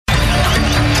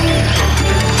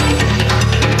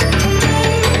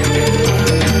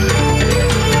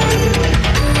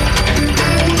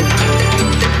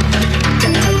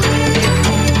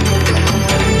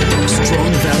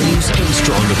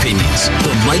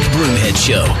Mike Broomhead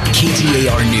Show,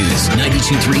 KTAR News,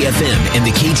 92.3 FM, and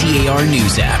the KTAR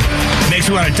News app. Makes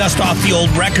me want to dust off the old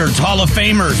records. Hall of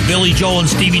Famers, Billy Joel and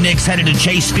Stevie Nicks headed to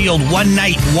Chase Field. One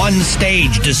night, one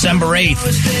stage, December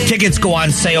 8th. Tickets go on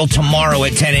sale tomorrow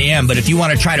at 10 a.m. But if you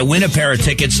want to try to win a pair of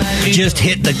tickets, just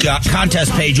hit the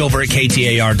contest page over at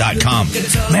KTAR.com.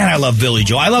 Man, I love Billy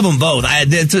Joel. I love them both.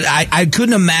 I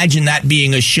couldn't imagine that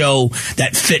being a show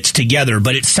that fits together,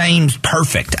 but it seems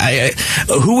perfect.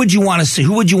 Who would you want to see?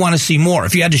 Who would you want to see more?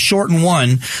 If you had to shorten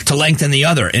one to lengthen the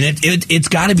other, and it's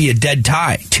got to be a dead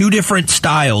tie. Two different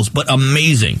styles, but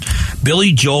amazing.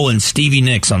 Billy Joel and Stevie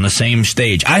Nicks on the same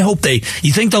stage. I hope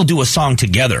you think they'll do a song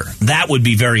together. That would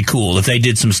be very cool if they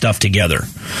did some stuff together.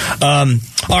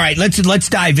 All right, let's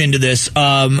dive into this.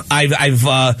 I've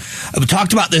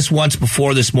talked about this once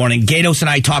before this morning. Gatos and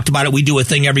I talked about it. We do a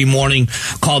thing every morning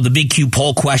called the Big Q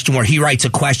Poll Question, where he writes a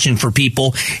question for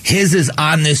people. His is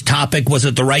on this topic. Was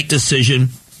it the right decision?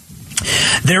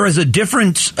 There is a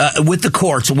difference with the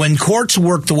courts when courts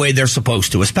work the way they're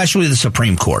supposed to, especially the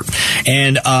Supreme Court.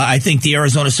 And I think the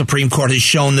Arizona Supreme Court has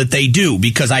shown that they do,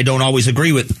 because I don't always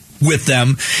agree with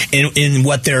them in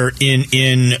what they're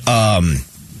in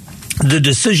the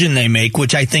decision they make,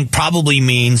 which I think probably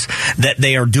means that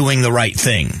they are doing the right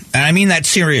thing. And I mean that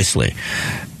seriously,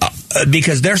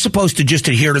 because they're supposed to just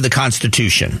adhere to the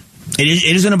Constitution. It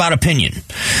isn't about opinion.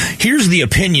 Here's the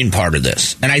opinion part of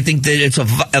this, and I think that it's a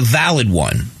valid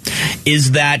one,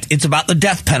 is that it's about the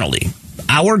death penalty.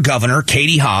 Our governor,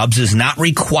 Katie Hobbs, is not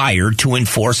required to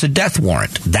enforce a death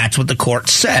warrant. That's what the court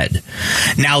said.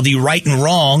 Now, the right and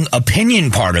wrong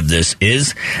opinion part of this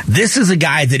is a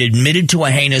guy that admitted to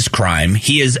a heinous crime.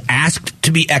 He is asked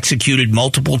to be executed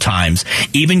multiple times,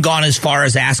 even gone as far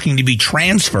as asking to be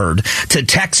transferred to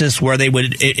Texas, where they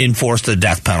would enforce the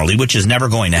death penalty, which is never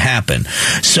going to happen.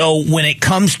 So when it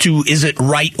comes to is it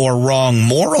right or wrong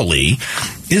morally,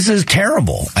 this is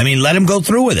terrible. I mean, let him go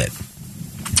through with it.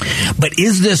 But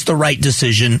is this the right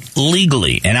decision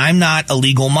legally? And I'm not a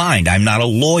legal mind. I'm not a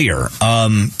lawyer.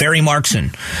 Barry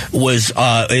Markson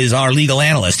is our legal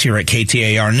analyst here at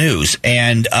KTAR News.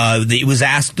 And he was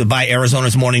asked by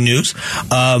Arizona's Morning News,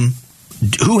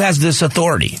 who has this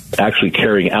authority? Actually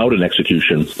carrying out an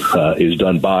execution is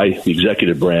done by the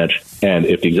executive branch. And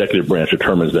if the executive branch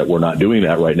determines that we're not doing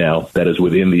that right now, that is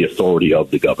within the authority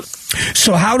of the governor.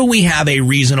 So how do we have a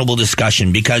reasonable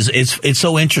discussion? Because it's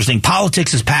so interesting.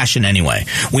 Politics is passion anyway.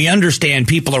 We understand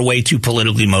people are way too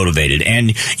politically motivated.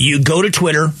 And you go to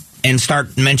Twitter and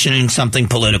start mentioning something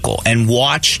political and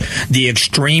watch the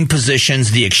extreme positions,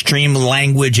 the extreme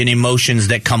language and emotions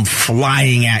that come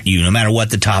flying at you, no matter what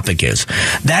the topic is.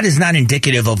 That is not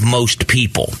indicative of most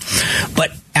people. But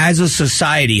as a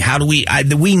society, how do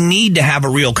we need to have a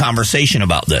real conversation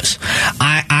about this.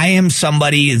 I am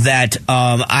somebody that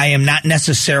I am not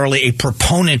necessarily a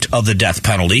proponent of the death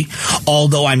penalty,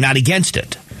 although I'm not against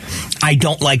it. I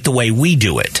don't like the way we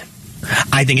do it.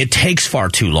 I think it takes far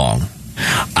too long.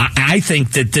 I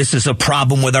think that this is a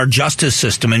problem with our justice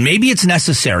system, and maybe it's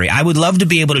necessary. I would love to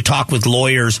be able to talk with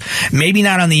lawyers, maybe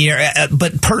not on the air,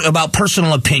 but about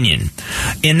personal opinion.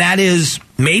 And that is,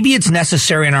 maybe it's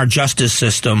necessary in our justice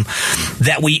system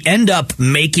that we end up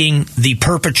making the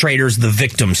perpetrators the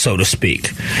victims, so to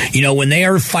speak. You know, when they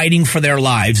are fighting for their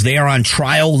lives, they are on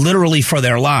trial literally for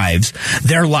their lives.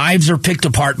 Their lives are picked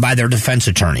apart by their defense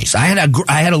attorneys. I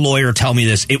had a lawyer tell me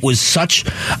this. It was such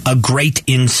a great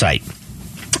insight.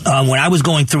 When I was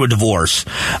going through a divorce,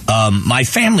 my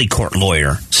family court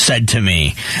lawyer said to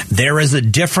me, there is a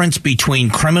difference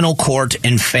between criminal court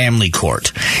and family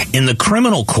court. In the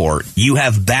criminal court, you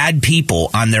have bad people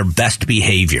on their best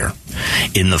behavior.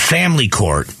 In the family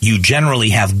court, you generally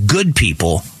have good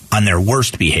people on their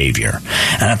worst behavior.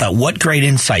 And I thought, what great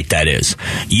insight that is.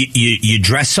 You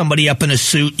dress somebody up in a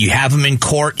suit, you have them in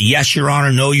court, yes, Your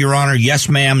Honor, no, Your Honor, yes,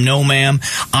 ma'am, no, ma'am,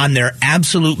 on their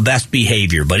absolute best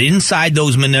behavior. But inside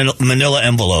those manila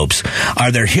envelopes are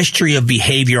their history of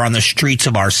behavior on the streets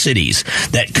of our cities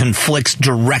that conflicts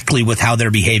directly with how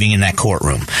they're behaving in that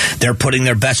courtroom. They're putting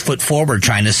their best foot forward,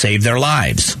 trying to save their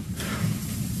lives.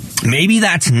 Maybe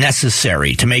that's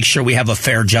necessary to make sure we have a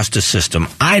fair justice system.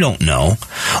 I don't know.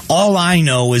 All I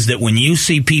know is that when you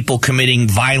see people committing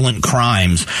violent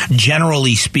crimes,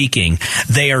 generally speaking,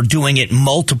 they are doing it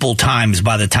multiple times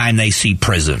by the time they see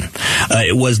prison.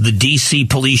 It was the D.C.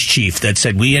 police chief that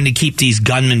said we need to keep these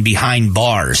gunmen behind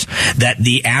bars, that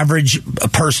the average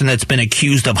person that's been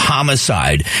accused of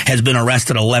homicide has been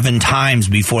arrested 11 times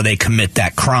before they commit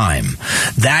that crime.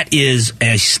 That is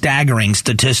a staggering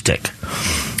statistic.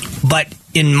 But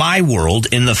in my world,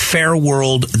 in the fair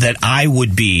world that I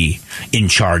would be in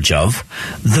charge of,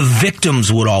 the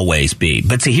victims would always be.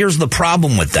 But see, here's the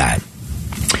problem with that.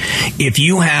 If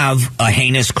you have a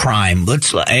heinous crime,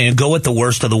 let's go with the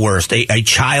worst of the worst. A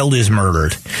child is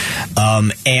murdered.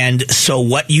 And so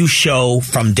what you show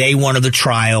from day one of the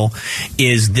trial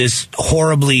is this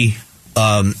horrible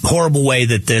way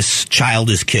that this child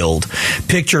is killed,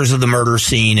 pictures of the murder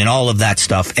scene and all of that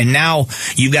stuff. And now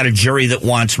you've got a jury that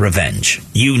wants revenge.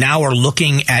 You now are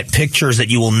looking at pictures that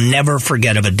you will never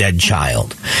forget of a dead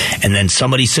child. And then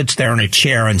somebody sits there in a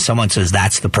chair and someone says,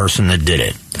 that's the person that did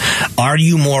it. Are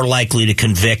you more likely to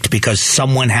convict because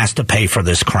someone has to pay for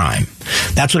this crime?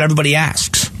 That's what everybody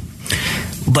asks.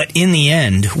 But in the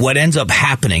end, what ends up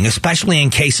happening, especially in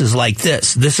cases like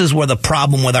this is where the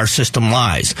problem with our system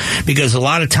lies. Because a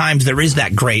lot of times there is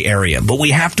that gray area. But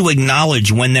we have to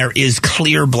acknowledge when there is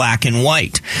clear black and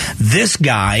white. This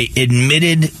guy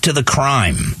admitted to the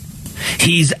crime.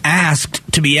 He's asked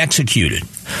to be executed.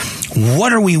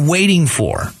 What are we waiting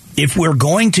for? If we're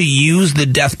going to use the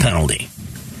death penalty,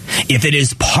 if it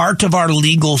is part of our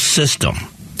legal system,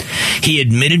 he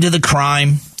admitted to the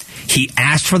crime. He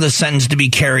asked for the sentence to be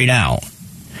carried out.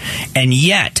 And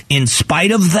yet, in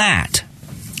spite of that,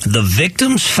 the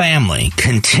victim's family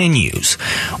continues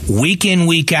week in,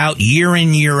 week out, year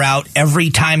in, year out. Every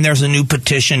time there's a new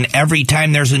petition, every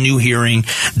time there's a new hearing,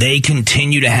 they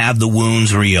continue to have the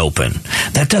wounds reopen.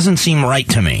 That doesn't seem right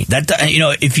to me.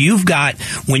 If you've got,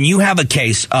 when you have a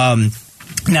case,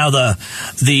 now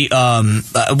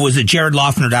was it Jared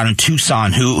Loeffner down in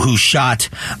Tucson who shot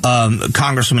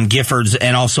Congressman Giffords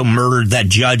and also murdered that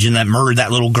judge and that murdered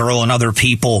that little girl and other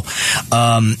people.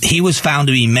 He was found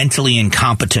to be mentally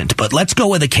incompetent. But let's go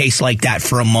with a case like that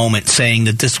for a moment, saying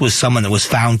that this was someone that was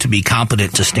found to be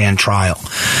competent to stand trial.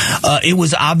 It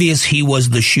was obvious he was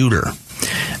the shooter.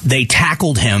 They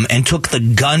tackled him and took the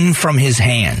gun from his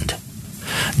hand.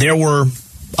 There were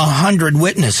 100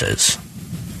 witnesses.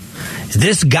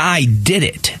 This guy did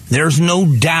it. There's no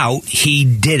doubt he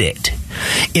did it.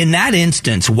 In that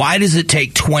instance, why does it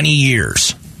take 20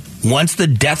 years? Once the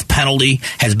death penalty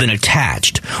has been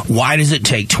attached, why does it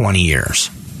take 20 years?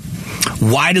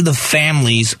 Why do the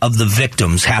families of the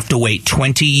victims have to wait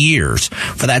 20 years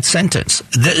for that sentence?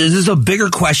 This is a bigger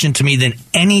question to me than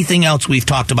anything else we've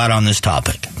talked about on this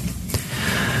topic.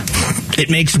 It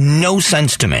makes no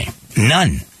sense to me.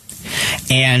 None.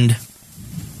 And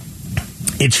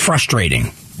it's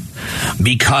frustrating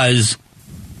because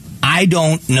I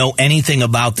don't know anything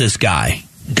about this guy,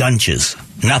 Gunches.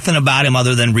 Nothing about him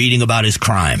other than reading about his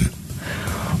crime.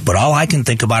 But all I can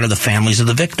think about are the families of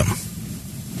the victim.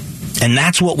 And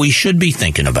that's what we should be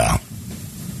thinking about.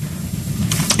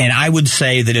 And I would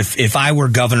say that if I were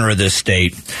governor of this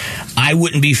state, I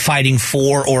wouldn't be fighting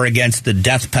for or against the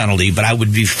death penalty, but I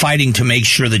would be fighting to make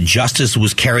sure that justice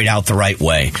was carried out the right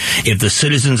way. If the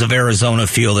citizens of Arizona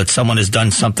feel that someone has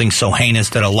done something so heinous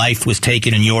that a life was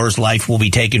taken and yours life will be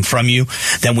taken from you,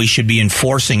 then we should be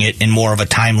enforcing it in more of a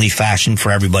timely fashion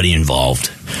for everybody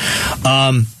involved.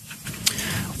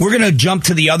 We're going to jump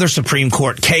to the other Supreme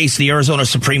Court case. The Arizona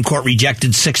Supreme Court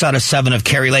rejected 6 out of 7 of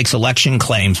Kari Lake's election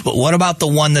claims. But what about the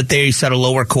one that they said a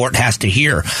lower court has to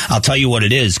hear? I'll tell you what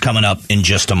it is coming up in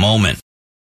just a moment.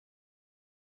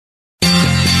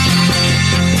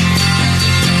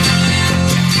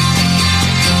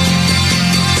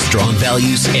 Strong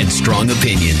values and strong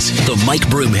opinions. The Mike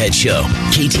Broomhead Show.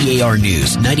 KTAR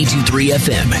News, 92.3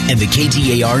 FM, and the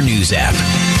KTAR News app.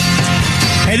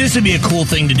 Hey, this would be a cool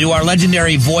thing to do. Our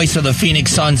legendary voice of the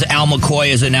Phoenix Suns, Al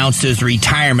McCoy, has announced his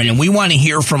retirement, and we want to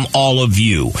hear from all of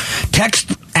you.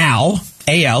 Text Al,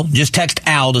 A-L, just text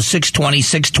Al to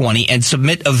 620-620 and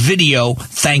submit a video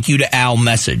thank you to Al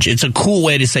message. It's a cool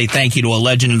way to say thank you to a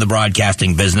legend in the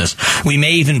broadcasting business. We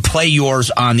may even play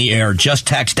yours on the air. Just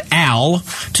text Al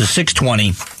to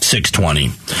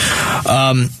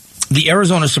 620-620. The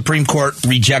Arizona Supreme Court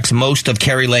rejects most of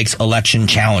Kari Lake's election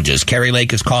challenges. Kari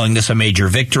Lake is calling this a major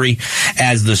victory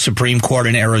as the Supreme Court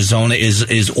in Arizona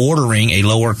is ordering a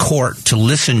lower court to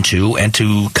listen to and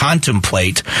to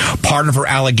contemplate part of her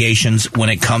allegations when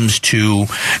it comes to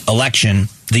the election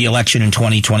in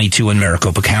 2022 in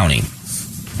Maricopa County.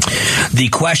 The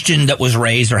question that was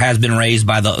raised or has been raised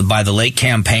by the Lake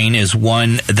campaign is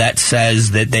one that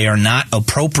says that they are not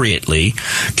appropriately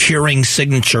curing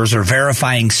signatures or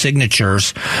verifying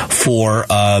signatures for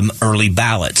early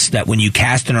ballots. That when you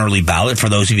cast an early ballot, for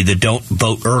those of you that don't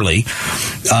vote early,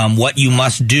 what you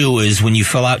must do is when you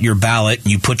fill out your ballot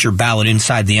and you put your ballot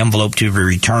inside the envelope to be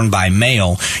returned by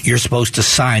mail, you're supposed to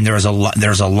sign. There's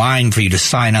a line for you to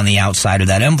sign on the outside of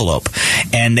that envelope.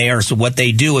 And so what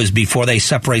they do is before they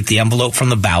separate the envelope from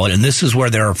the ballot, and this is where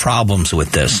there are problems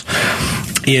with this,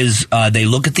 is they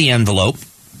look at the envelope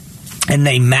and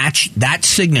they match that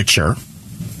signature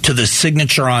to the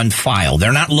signature on file.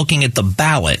 They're not looking at the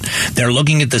ballot. They're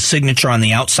looking at the signature on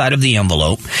the outside of the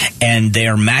envelope, and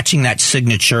they're matching that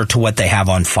signature to what they have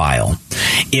on file.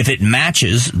 If it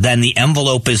matches, then the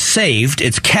envelope is saved.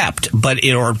 It's kept,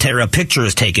 or a picture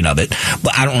is taken of it.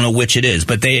 But I don't know which it is,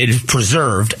 but it is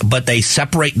preserved. But they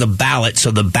separate the ballot,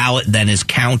 so the ballot then is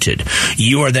counted.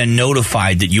 You are then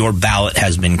notified that your ballot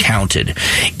has been counted.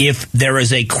 If there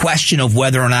is a question of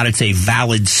whether or not it's a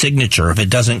valid signature, if it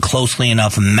doesn't closely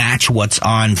enough match what's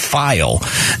on file,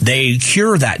 they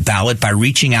cure that ballot by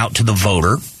reaching out to the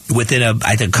voter within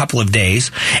a couple of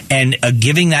days and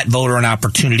giving that voter an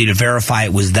opportunity to verify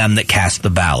it was them that cast the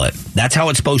ballot. That's how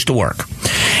it's supposed to work.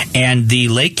 And the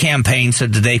Lake campaign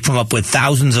said that they come up with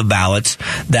thousands of ballots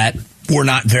that were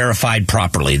not verified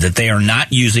properly, that they are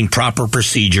not using proper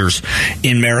procedures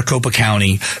in Maricopa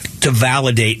County to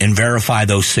validate and verify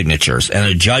those signatures. And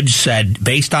a judge said,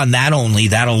 based on that alone,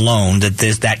 that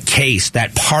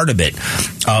part of it,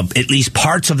 at least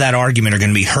parts of that argument are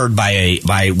going to be heard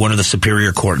by one of the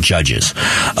Superior Court judges.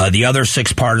 The other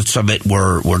 6 parts of it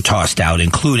were tossed out,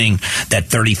 including that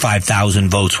 35,000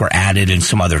 votes were added and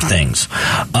some other things.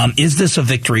 Is this a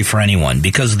victory for anyone?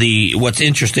 Because what's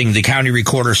interesting, the county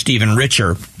recorder, Stephen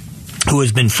Richer, who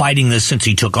has been fighting this since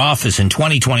he took office in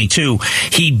 2022,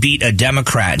 he beat a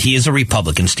Democrat. He is a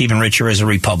Republican. Stephen Richer is a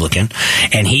Republican.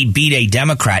 And he beat a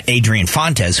Democrat, Adrian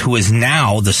Fontes, who is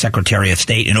now the Secretary of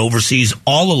State and oversees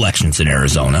all elections in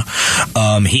Arizona.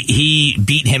 He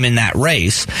beat him in that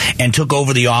race and took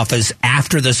over the office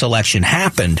after this election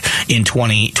happened in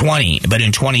 2020. But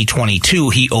in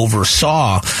 2022, he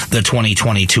oversaw the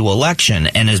 2022 election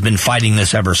and has been fighting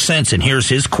this ever since. And here's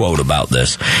his quote about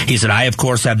this. He said, "I, of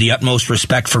course, have the utmost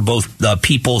respect for both the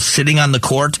people sitting on the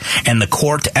court and the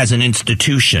court as an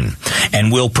institution,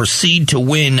 and will proceed to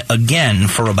win again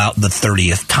for about the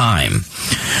 30th time."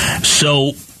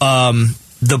 So,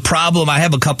 the problem, I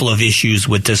have a couple of issues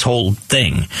with this whole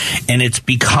thing, and it's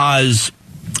because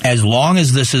as long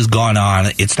as this has gone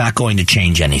on, it's not going to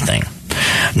change anything.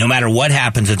 No matter what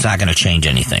happens, it's not going to change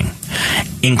anything,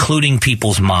 including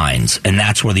people's minds, and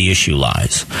that's where the issue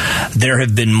lies. There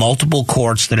have been multiple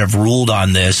courts that have ruled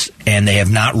on this, and they have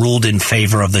not ruled in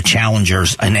favor of the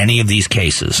challengers in any of these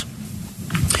cases.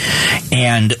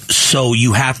 And so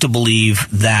you have to believe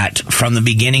that from the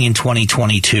beginning in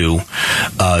 2022,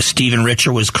 Stephen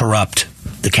Richer was corrupt.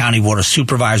 The county board of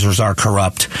supervisors are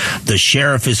corrupt. The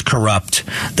sheriff is corrupt.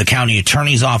 The county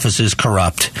attorney's office is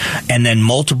corrupt. And then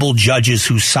multiple judges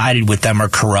who sided with them are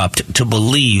corrupt to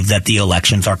believe that the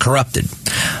elections are corrupted.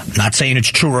 I'm not saying it's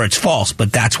true or it's false,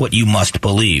 but that's what you must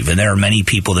believe. And there are many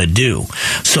people that do.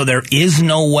 So there is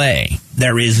no way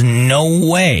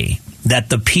that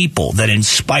the people that, in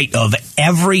spite of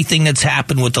everything that's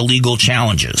happened with the legal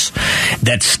challenges,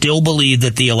 that still believe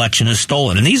that the election is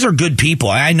stolen. And these are good people.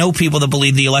 I know people that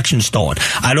believe the election is stolen.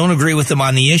 I don't agree with them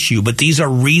on the issue, but these are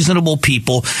reasonable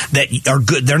people that are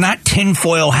good. They're not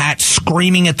tinfoil hats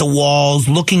screaming at the walls,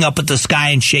 looking up at the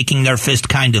sky and shaking their fist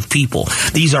kind of people.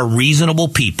 These are reasonable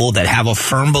people that have a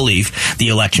firm belief the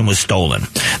election was stolen.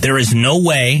 There is no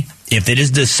way, if it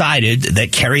is decided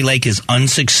that Kari Lake is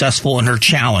unsuccessful in her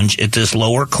challenge at this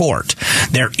lower court,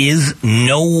 there is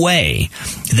no way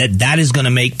that is going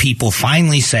to make people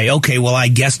finally say, okay, well, I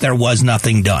guess there was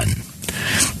nothing done.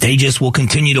 They just will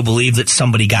continue to believe that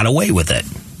somebody got away with it.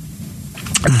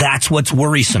 That's what's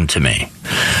worrisome to me.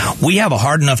 We have a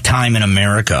hard enough time in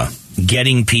America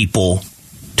getting people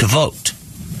to vote.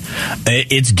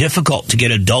 It's difficult to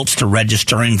get adults to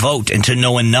register and vote and to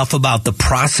know enough about the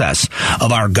process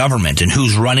of our government and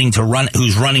who's running to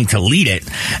lead it.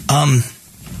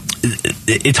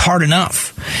 It's hard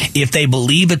enough. If they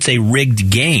believe it's a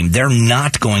rigged game, they're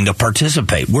not going to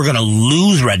participate. We're going to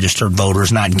lose registered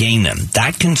voters, not gain them.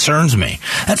 That concerns me.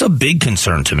 That's a big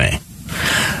concern to me.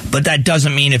 But that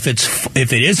doesn't mean if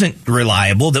it isn't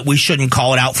reliable that we shouldn't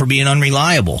call it out for being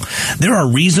unreliable. There are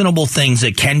reasonable things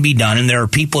that can be done, and there are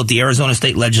people at the Arizona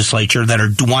State Legislature that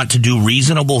want to do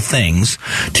reasonable things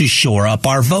to shore up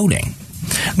our voting.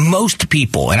 Most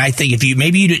people, and I think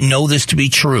maybe you didn't know this to be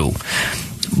true,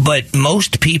 but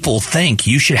most people think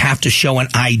you should have to show an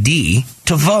ID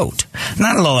to vote.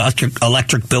 Not an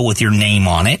electric bill with your name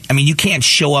on it. I mean, you can't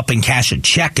show up and cash a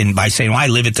check by saying, well, I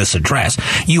live at this address.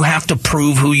 You have to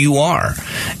prove who you are.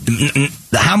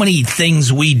 how many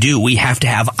things we do, we have to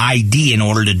have ID in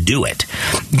order to do it.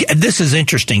 This is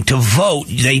interesting. To vote,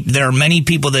 there are many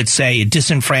people that say it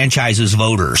disenfranchises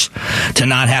voters to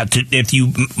not have to, if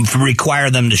you require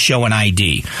them to show an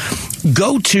ID.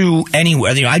 Go to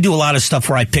anywhere. I do a lot of stuff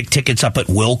where I pick tickets up at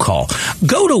Will Call.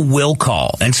 Go to Will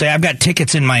Call and say, I've got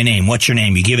tickets in my name. What's your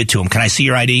name? You give it to them. Can I see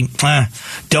your ID?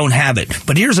 Don't have it.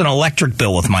 But here's an electric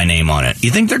bill with my name on it.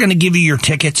 You think they're going to give you your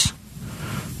tickets?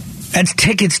 That's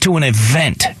tickets to an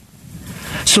event.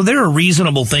 So there are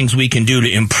reasonable things we can do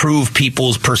to improve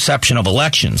people's perception of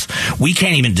elections. We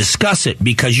can't even discuss it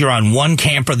because you're on one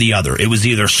camp or the other. It was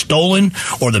either stolen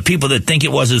or the people that think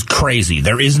it was is crazy.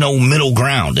 There is no middle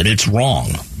ground, and it's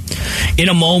wrong. In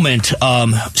a moment,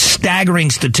 staggering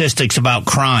statistics about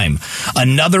crime.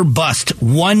 Another bust,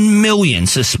 1 million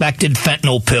suspected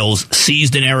fentanyl pills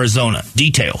seized in Arizona.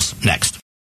 Details next.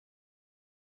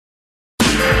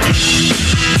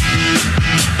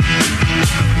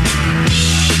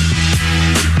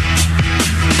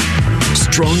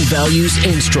 Strong values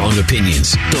and strong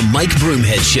opinions. The Mike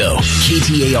Broomhead Show.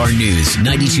 KTAR News,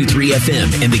 92.3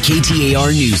 FM, and the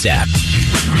KTAR News app.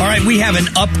 All right, we have an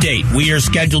update. We are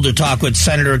scheduled to talk with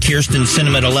Senator Kirsten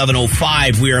Sinema at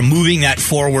 11:05. We are moving that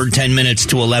forward 10 minutes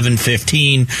to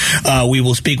 11:15. We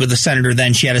will speak with the senator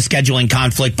then. She had a scheduling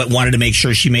conflict but wanted to make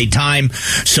sure she made time.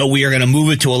 So we are going to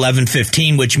move it to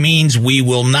 11:15, which means we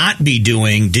will not be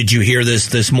doing Did You Hear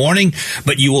This morning,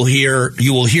 but you will hear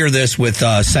this with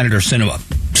Senator Sinema.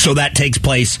 So that takes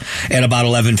place at about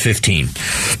 11:15.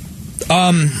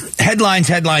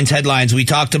 Headlines. We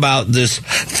talked about this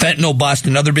fentanyl bust,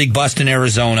 another big bust in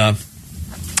Arizona.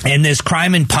 And this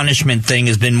crime and punishment thing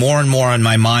has been more and more on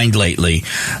my mind lately.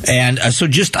 And so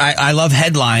I love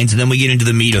headlines, and then we get into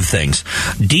the meat of things.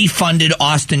 Defunded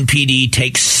Austin PD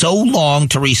takes so long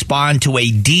to respond to a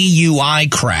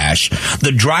DUI crash,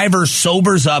 the driver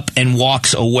sobers up and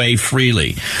walks away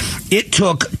freely. It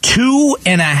took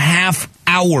 2.5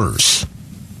 hours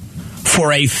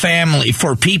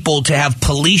for people to have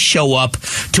police show up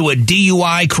to a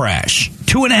DUI crash.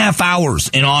 2.5 hours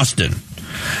in Austin.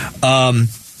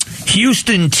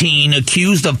 Houston teen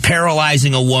accused of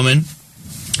paralyzing a woman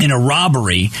in a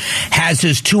robbery has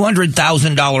his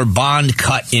 $200,000 bond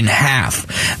cut in half.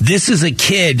 This is a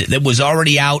kid that was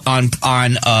already out on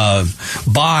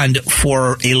bond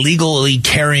for illegally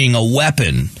carrying a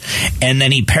weapon, and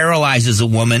then he paralyzes a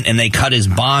woman and they cut his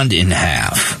bond in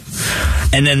half.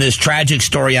 And then this tragic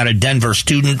story out of Denver.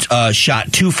 Student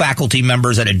shot 2 faculty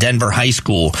members at a Denver high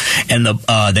school, and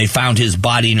they found his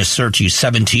body in a search. He's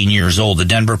 17 years old. The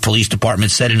Denver Police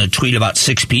Department said in a tweet about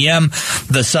 6 p.m.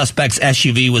 the suspect's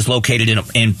SUV was located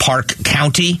in Park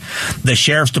County. The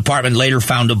Sheriff's Department later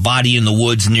found a body in the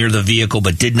woods near the vehicle,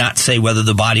 but did not say whether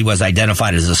the body was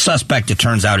identified as a suspect. It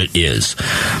turns out it is.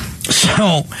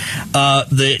 So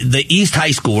the East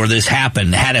High School where this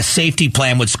happened had a safety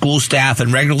plan with school staff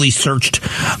and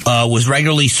was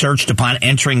regularly searched upon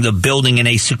entering the building in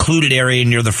a secluded area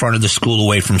near the front of the school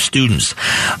away from students.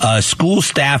 School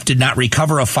staff did not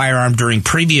recover a firearm during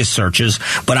previous searches,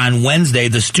 but on Wednesday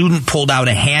the student pulled out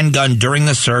a handgun during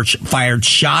the search, fired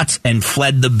shots, and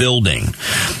fled the building.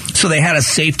 So they had a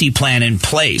safety plan in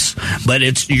place,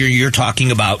 but you're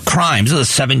talking about crimes of a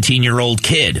 17-year-old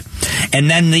kid. And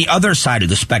then the other side of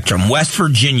the spectrum, West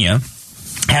Virginia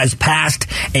has passed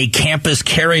a campus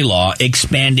carry law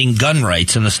expanding gun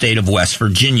rights in the state of West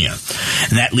Virginia.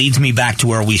 And that leads me back to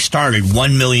where we started,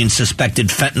 1 million suspected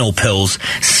fentanyl pills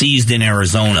seized in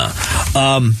Arizona.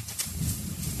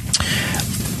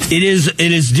 It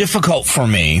is difficult for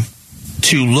me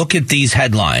to look at these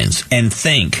headlines and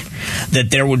think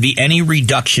that there would be any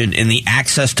reduction in the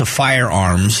access to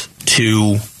firearms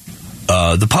to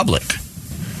the public.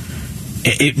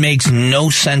 It makes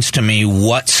no sense to me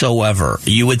whatsoever.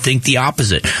 You would think the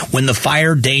opposite. When the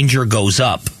fire danger goes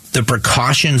up, the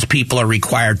precautions people are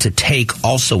required to take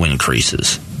also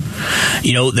increases.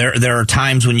 You know, there are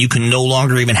times when you can no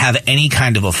longer even have any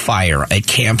kind of a fire at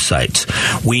campsites.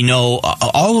 We know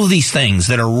all of these things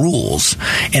that are rules,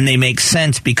 and they make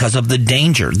sense because of the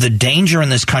danger. The danger in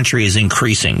this country is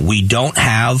increasing. We don't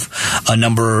have the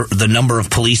number of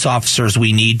police officers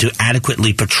we need to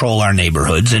adequately patrol our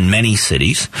neighborhoods in many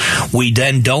cities. We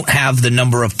then don't have the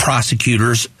number of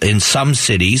prosecutors in some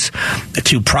cities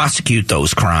to prosecute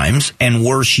those crimes. And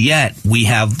worse yet, we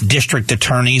have district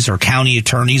attorneys or county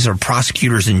attorneys or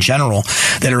prosecutors in general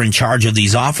that are in charge of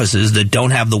these offices that don't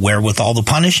have the wherewithal to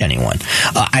punish anyone.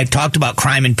 I've talked about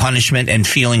crime and punishment and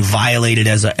feeling violated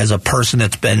as a person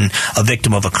that's been a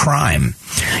victim of a crime.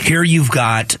 Here you've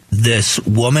got this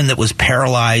woman that was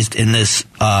paralyzed in this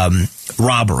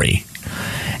robbery,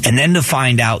 And then to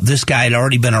find out this guy had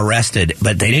already been arrested,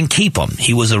 but they didn't keep him.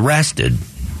 He was arrested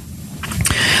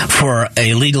for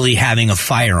illegally having a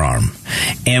firearm.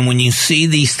 And when you see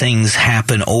these things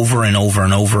happen over and over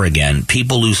and over again,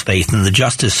 people lose faith in the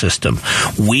justice system.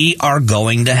 We are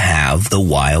going to have the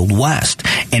Wild West,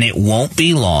 and it won't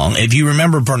be long. If you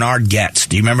remember Bernard Goetz,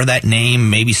 do you remember that name?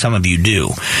 Maybe some of you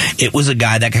do. It was a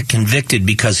guy that got convicted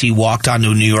because he walked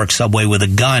onto a New York subway with a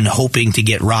gun hoping to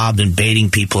get robbed and baiting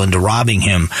people into robbing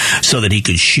him so that he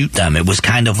could shoot them. It was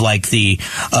kind of like the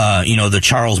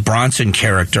Charles Bronson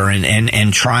character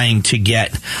and trying to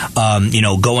get,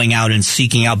 going out and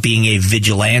seeking out being a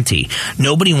vigilante.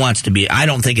 Nobody wants to be, I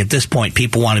don't think at this point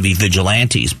people want to be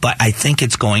vigilantes, but I think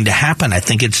it's going to happen. I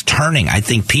think it's turning. I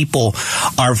think people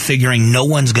are figuring no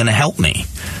one's going to help me.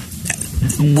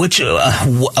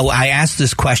 I ask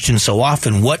this question so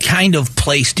often, what kind of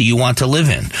place do you want to live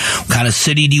in? What kind of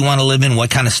city do you want to live in? What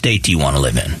kind of state do you want to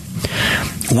live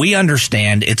in? We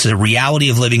understand it's a reality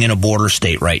of living in a border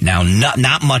state right now.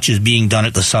 Not much is being done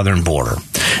at the southern border.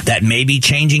 That may be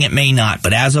changing, it may not,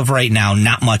 but as of right now,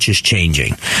 not much is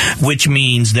changing, which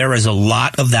means there is a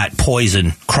lot of that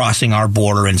poison crossing our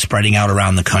border and spreading out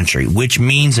around the country, which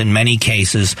means in many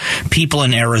cases, people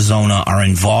in Arizona are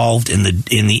involved in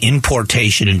the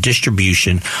importation and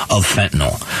distribution of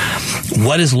fentanyl.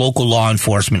 What is local law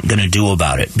enforcement going to do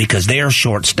about it? Because they are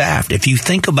short-staffed. If you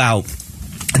think about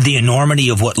the enormity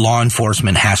of what law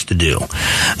enforcement has to do.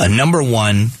 Number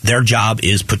one, their job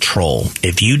is patrol.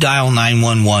 If you dial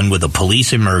 911 with a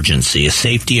police emergency, a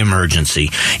safety emergency,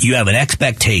 you have an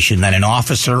expectation that an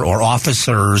officer or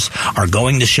officers are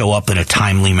going to show up in a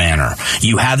timely manner.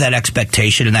 You have that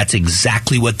expectation, and that's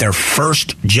exactly what their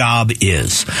first job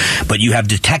is. But you have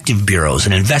detective bureaus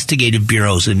and investigative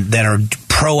bureaus that are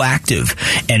proactive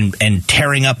and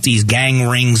tearing up these gang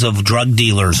rings of drug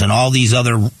dealers and all these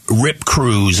other rip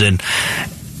crews.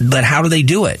 But how do they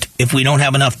do it if we don't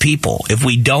have enough people, if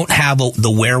we don't have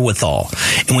the wherewithal?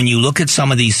 And when you look at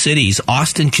some of these cities,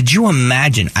 Austin, could you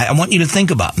imagine? I want you to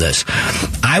think about this.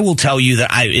 I will tell you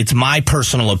that it's my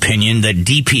personal opinion that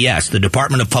DPS, the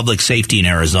Department of Public Safety in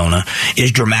Arizona,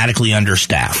 is dramatically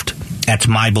understaffed. That's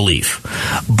my belief.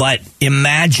 But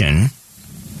imagine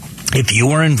if you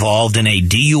were involved in a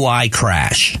DUI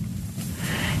crash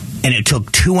and it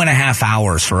took 2.5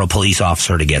 hours for a police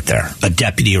officer to get there, a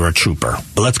deputy or a trooper.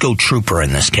 But let's go trooper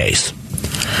in this case.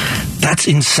 That's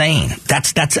insane.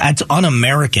 That's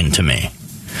un-American to me.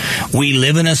 We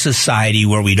live in a society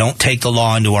where we don't take the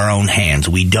law into our own hands.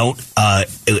 We don't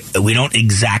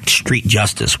exact street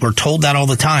justice. We're told that all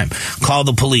the time. Call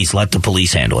the police. Let the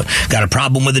police handle it. Got a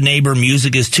problem with a neighbor?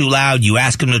 Music is too loud. You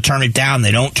ask them to turn it down.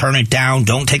 They don't turn it down.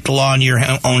 Don't take the law into your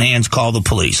own hands. Call the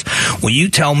police. Well, you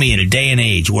tell me in a day and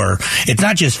age where it's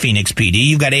not just Phoenix PD.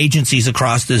 You've got agencies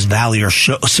across this valley are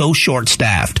so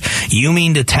short-staffed. You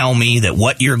mean to tell me that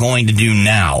what you're going to do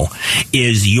now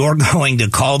is you're going to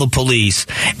call the police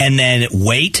and then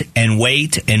wait and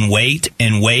wait and wait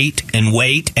and wait and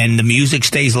wait, and the music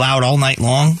stays loud all night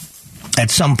long? At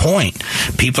some point,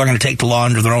 people are going to take the law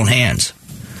into their own hands.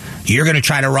 You're going to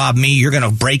try to rob me. You're going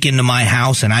to break into my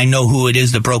house, and I know who it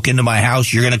is that broke into my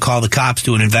house. You're going to call the cops,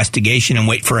 do an investigation, and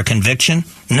wait for a conviction?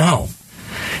 No.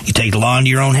 You take the law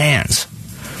into your own hands.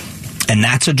 And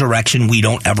that's a direction we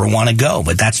don't ever want to go,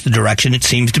 but that's the direction it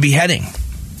seems to be heading.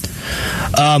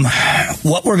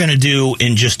 What we're going to do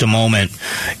in just a moment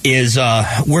is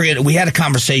we had a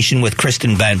conversation with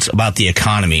Kristen Bentz about the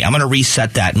economy. I'm going to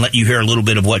reset that and let you hear a little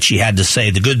bit of what she had to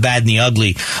say, the good, bad, and the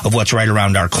ugly of what's right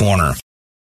around our corner.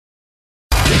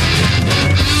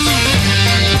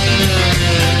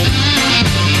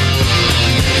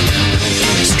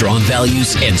 Strong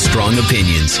values and strong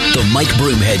opinions. The Mike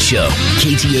Broomhead Show.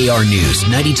 KTAR News,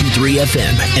 92.3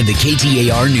 FM, and the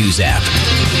KTAR News app.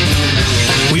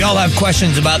 We all have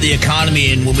questions about the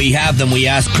economy, and when we have them, we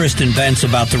ask Kristen Bentz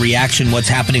about the reaction, what's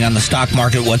happening on the stock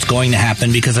market, what's going to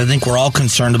happen, because I think we're all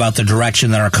concerned about the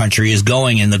direction that our country is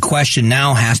going, and the question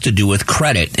now has to do with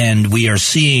credit, and we are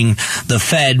seeing the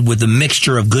Fed with a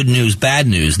mixture of good news, bad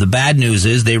news. The bad news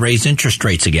is they raised interest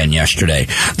rates again yesterday.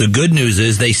 The good news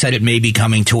is they said it may be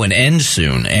coming to an end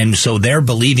soon, and so they're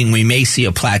believing we may see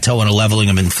a plateau and a leveling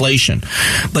of inflation.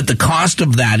 But the cost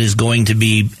of that is going to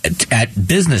be at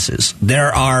businesses.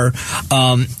 There are,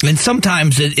 and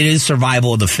sometimes it is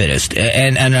survival of the fittest,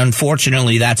 and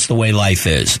unfortunately that's the way life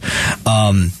is.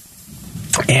 And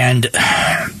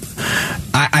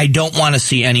I don't want to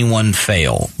see anyone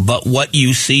fail, but what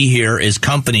you see here is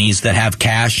companies that have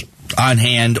cash on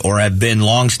hand or have been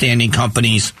long-standing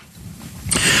companies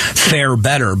fare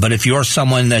better. But if you're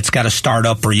someone that's got a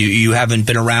startup or you haven't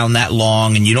been around that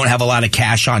long and you don't have a lot of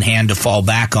cash on hand to fall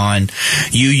back on,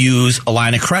 you use a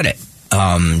line of credit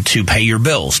to pay your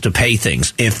bills, to pay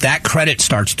things. If that credit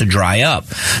starts to dry up,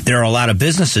 there are a lot of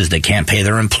businesses that can't pay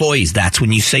their employees. That's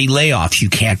when you say layoffs. You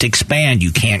can't expand.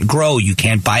 You can't grow. You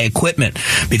can't buy equipment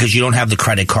because you don't have the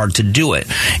credit card to do it.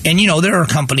 And, there are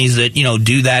companies that,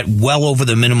 do that well over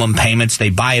the minimum payments. They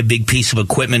buy a big piece of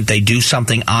equipment. They do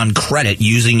something on credit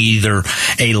using either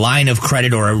a line of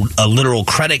credit or a literal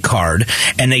credit card,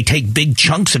 and they take big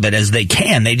chunks of it as they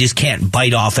can. They just can't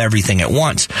bite off everything at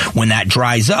once. When that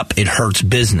dries up, it hurts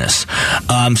business.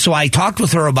 So I talked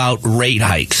with her about rate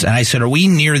hikes, and I said, are we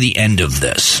near the end of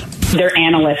this? They're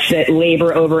analysts that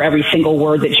labor over every single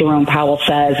word that Jerome Powell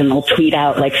says, and they'll tweet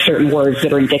out like certain words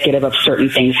that are indicative of certain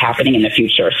things happening in the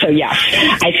future. So yes,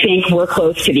 I think we're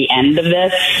close to the end of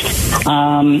this.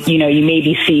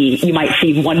 You might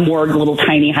see one more little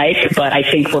tiny hike, but I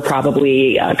think we're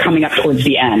probably coming up towards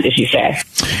the end, as you say.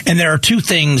 And there are two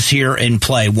things here in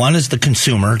play. One is the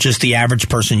consumer, just the average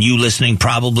person, you listening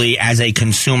probably as a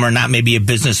consumer, not maybe a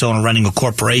business owner running a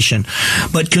corporation.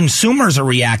 But consumers are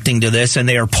reacting to this, and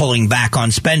they are pulling back on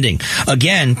spending.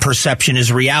 Again, perception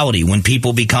is reality. When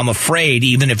people become afraid,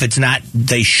 even if it's not,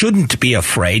 they shouldn't be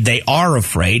afraid, they are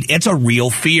afraid. It's a real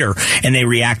fear, and they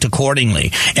react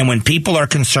accordingly. And when people are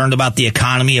concerned about the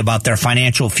economy, about their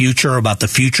financial future, about the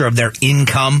future of their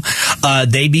income,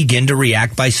 they begin to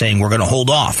react by saying, we're going to hold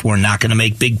off. We're not going to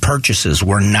make big purchases.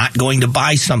 We're not going to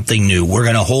buy something new. We're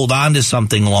going to hold on to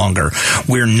something longer.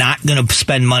 We're not going to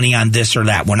spend money on this or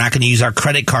that. We're not going to use our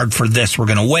credit card for this. We're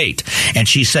going to wait. And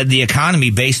she said the economy,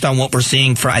 based on what we're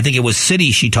seeing for, I think it was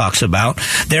Citi she talks about,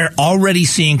 they're already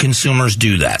seeing consumers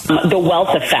do that. The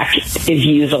wealth effect is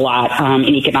used a lot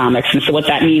in economics. And so what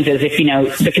that means is if,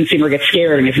 the consumer gets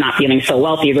scared and is not feeling so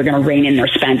wealthy, they're going to rein in their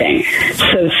spending.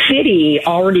 So Citi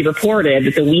already reported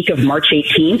that the week of March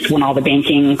 18th, when all the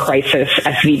banking crisis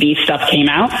SVB stuff came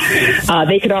out,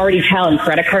 they could already tell in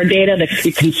credit card data that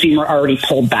the consumer already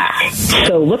pulled back.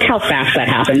 So look how fast that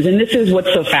happens. And this is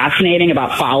what's so fascinating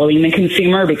about following the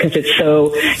consumer, because it's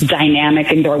so dynamic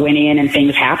and Darwinian and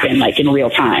things happen like in real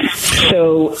time.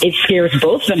 So it scares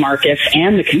both the markets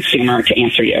and the consumer, to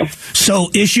answer you. So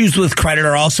issues with credit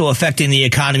are also affecting the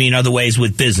economy in other ways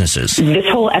with businesses. This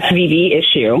whole SVB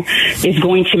issue is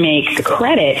going to make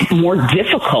credit more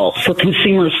difficult for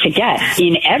consumers to get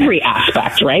in every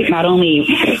aspect, right? Not only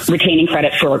retaining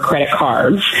credit for credit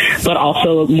cards, but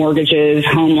also mortgages,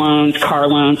 home loans, car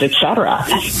loans, etc.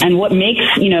 And what makes,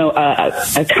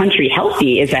 a country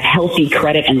healthy is a healthy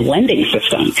credit and lending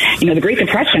system. The Great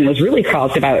Depression was really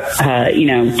caused about,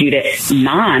 due to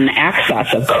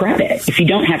non-access of credit. If you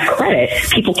don't have credit,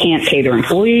 people can't pay their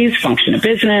employees, function a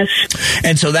business.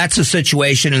 And so that's the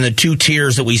situation in the two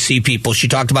tiers that we see people. She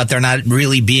talked about there not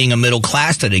really being a middle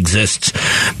class that exists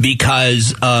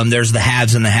because there's the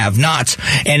haves and the have-nots.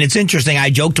 And it's interesting. I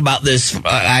joked about this.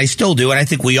 I still do, and I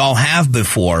think we all have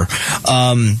before.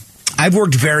 I've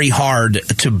worked very hard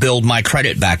to build my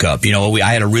credit back up. I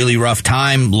had a really rough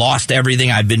time, lost everything.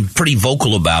 I've been pretty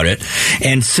vocal about it.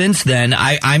 And since then,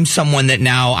 I'm someone that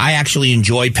now I actually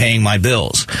enjoy paying my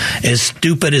bills. As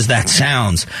stupid as that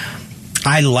sounds,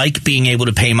 I like being able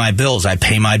to pay my bills. I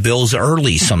pay my bills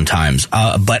early sometimes,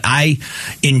 but I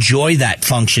enjoy that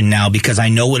function now because I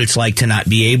know what it's like to not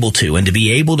be able to, and to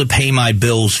be able to pay my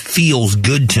bills feels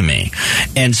good to me.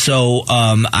 And so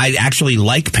I actually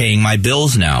like paying my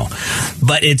bills now.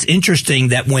 But it's interesting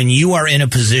that when you are in a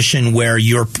position where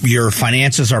your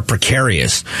finances are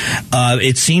precarious,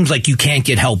 it seems like you can't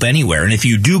get help anywhere. And if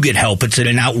you do get help, it's at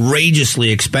an outrageously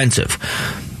expensive.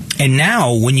 And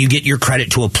now when you get your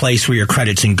credit to a place where your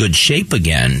credit's in good shape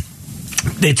again,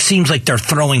 it seems like they're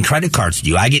throwing credit cards at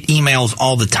you. I get emails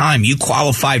all the time. You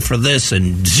qualify for this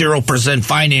and 0%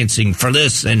 financing for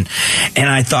this. And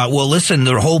I thought, well, listen,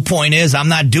 the whole point is I'm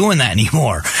not doing that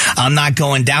anymore. I'm not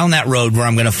going down that road where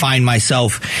I'm going to find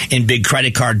myself in big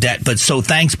credit card debt. But so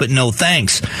thanks, but no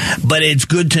thanks. But it's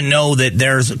good to know that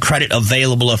there's credit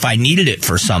available if I needed it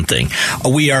for something.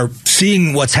 We are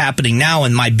seeing what's happening now,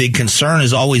 and my big concern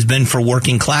has always been for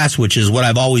working class, which is what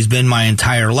I've always been my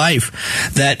entire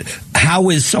life, that how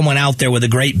is someone out there with a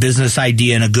great business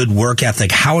idea and a good work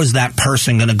ethic, how is that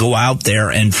person going to go out there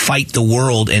and fight the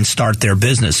world and start their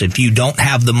business if you don't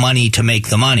have the money to make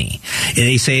the money? And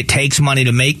they say it takes money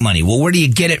to make money. Well, where do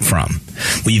you get it from?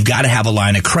 Well, you've got to have a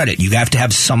line of credit. You have to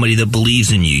have somebody that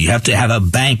believes in you. You have to have a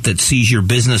bank that sees your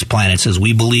business plan and says,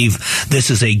 we believe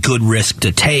this is a good risk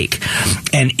to take.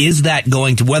 And is that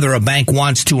going to, whether a bank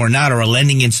wants to or not, or a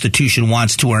lending institution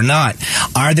wants to or not,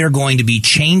 are there going to be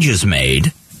changes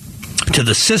made to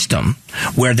the system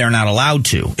where they're not allowed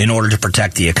to in order to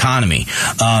protect the economy.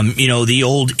 The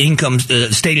old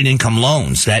stated income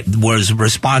loans that was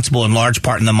responsible in large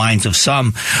part in the minds of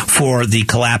some for the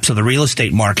collapse of the real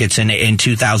estate markets in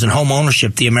 2000, home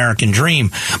ownership, the American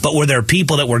dream. But were there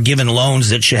people that were given loans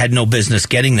that had no business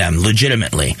getting them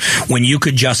legitimately? When you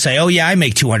could just say, oh yeah, I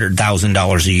make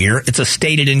 $200,000 a year. It's a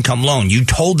stated income loan. You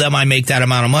told them I make that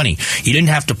amount of money. You didn't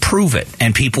have to prove it,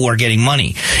 and people were getting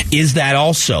money. Is that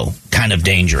also kind of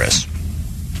dangerous?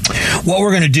 What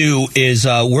we're going to do is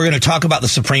we're going to talk about the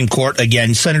Supreme Court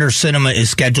again. Senator Sinema is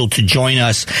scheduled to join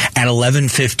us at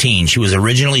 11:15. She was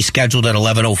originally scheduled at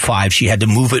 11:05. She had to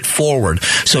move it forward.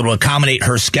 So to accommodate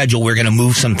her schedule, we're going to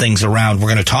move some things around. We're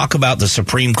going to talk about the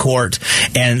Supreme Court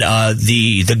and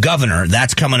the governor.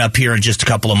 That's coming up here in just a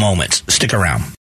couple of moments. Stick around.